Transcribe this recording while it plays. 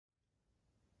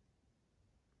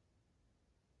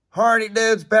Hardy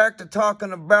dudes, back to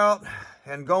talking about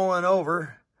and going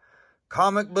over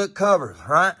comic book covers,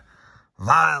 right?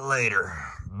 Violator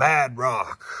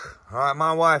Badrock. All right,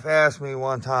 my wife asked me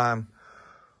one time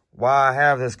why I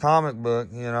have this comic book,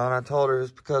 and I told her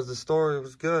it's because the story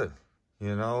was good.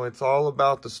 It's all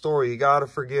about the story. You got to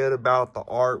forget about the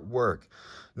artwork.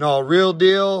 No, real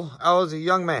deal, I was a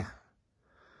young man.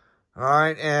 All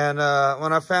right, and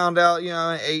when I found out,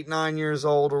 8, 9 years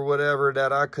old or whatever,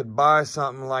 that I could buy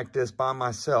something like this by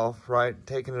myself, right,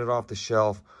 taking it off the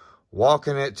shelf,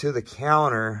 walking it to the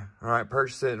counter, all right,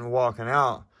 purchase it and walking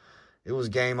out, it was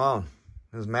game on.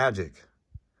 It was magic.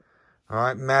 All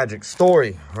right, magic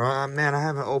story. All right, man, I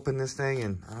haven't opened this thing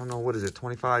in, I don't know, what is it,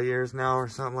 25 years now or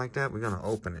something like that? We're going to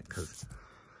open it because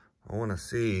I want to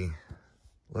see,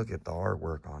 look at the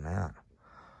artwork on that.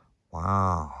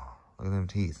 Wow, look at them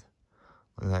teeth.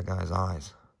 Look at that guy's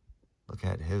eyes. Look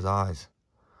at his eyes.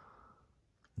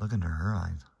 Look into her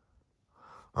eyes.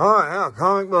 All right, yeah,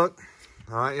 comic book.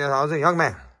 All right, yeah, I was a young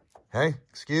man. Okay,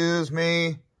 excuse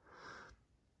me.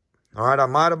 All right, I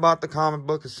might have bought the comic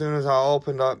book as soon as I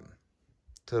opened up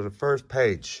to the first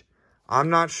page.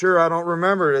 I'm not sure. I don't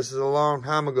remember. This is a long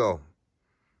time ago.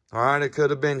 All right, it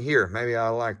could have been here. Maybe I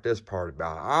like this part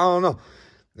about it. I don't know.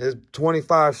 It's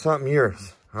 25-something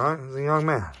years. All right, I was a young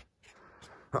man.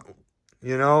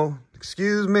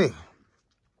 Excuse me.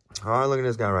 All right, look at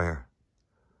this guy right here.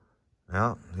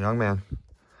 Yeah, young man.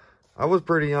 I was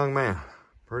pretty young man.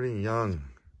 Pretty young.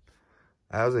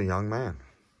 As a young man.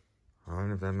 All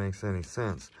right, if that makes any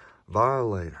sense.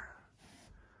 Violator.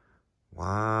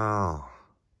 Wow.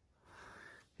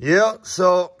 Yeah,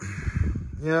 so,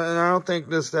 and I don't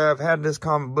think I've had this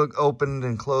comic book opened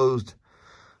and closed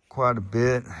quite a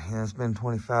bit. It's been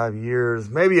 25 years.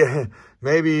 Maybe,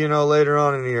 later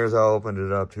on in the years I opened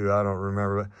it up too. I don't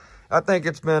remember. But I think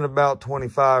it's been about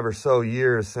 25 or so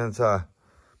years since the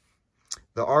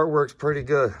artwork's pretty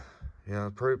good.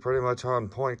 Pretty much on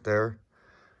point there.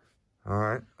 All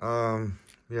right.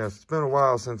 Yes, it's been a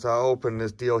while since I opened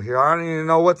this deal here. I don't even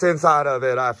know what's inside of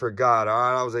it. I forgot. All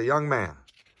right. I was a young man.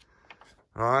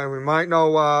 All right. We might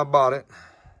know why I bought it.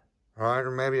 All right.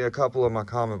 Or maybe a couple of my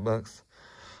comic books.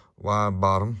 Why I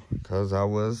bought them, because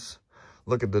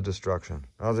look at the destruction.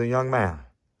 I was a young man.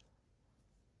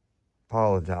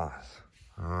 Apologize.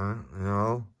 All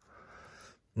right,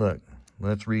 Look,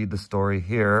 let's read the story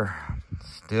here.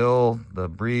 Still the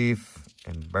brief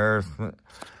embarrassment.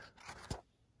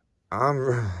 I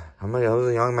was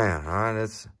a young man, all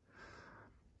right?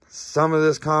 Some of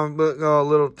this comic book go a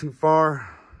little too far,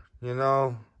 Look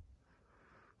at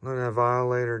that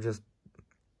Violator just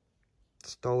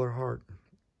stole her heart.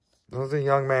 I was a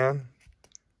young man.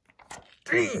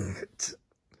 Dang it.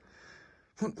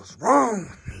 What was wrong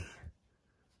with me?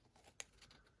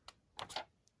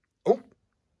 Oh.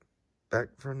 Back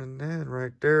from the dead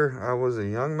right there. I was a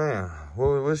young man.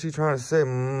 What was she trying to say?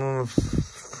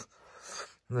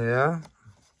 Yeah.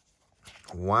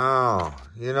 Wow.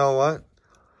 You know what?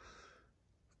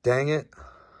 Dang it.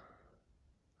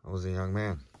 I was a young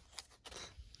man.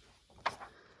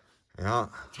 Yeah. All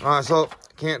right, so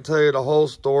can't tell you the whole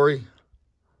story.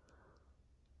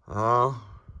 I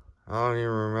don't even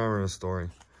remember the story.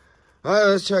 All right,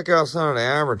 let's check out some of the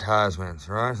advertisements,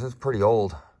 right? That's pretty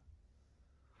old.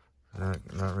 Not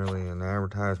really an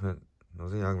advertisement. I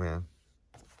was a young man.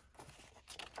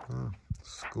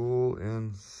 School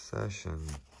in session.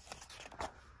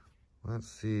 Let's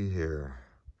see here.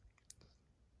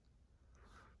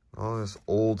 All this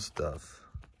old stuff.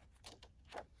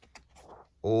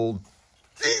 Old.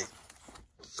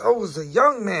 So was a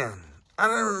young man. I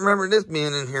don't remember this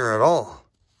being in here at all.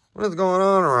 What is going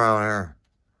on around here?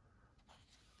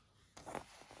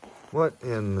 What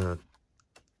in the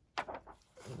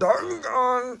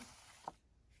doggone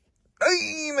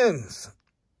demons?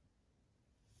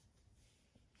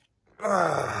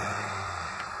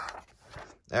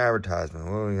 Advertisement.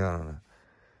 What do we got on it?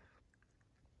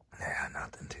 Yeah,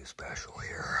 nothing too special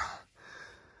here.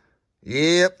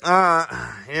 Yep.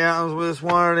 Yeah, it was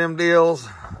one of them deals.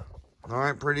 All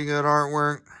right, pretty good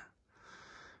artwork.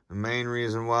 The main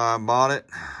reason why I bought it,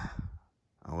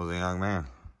 I was a young man.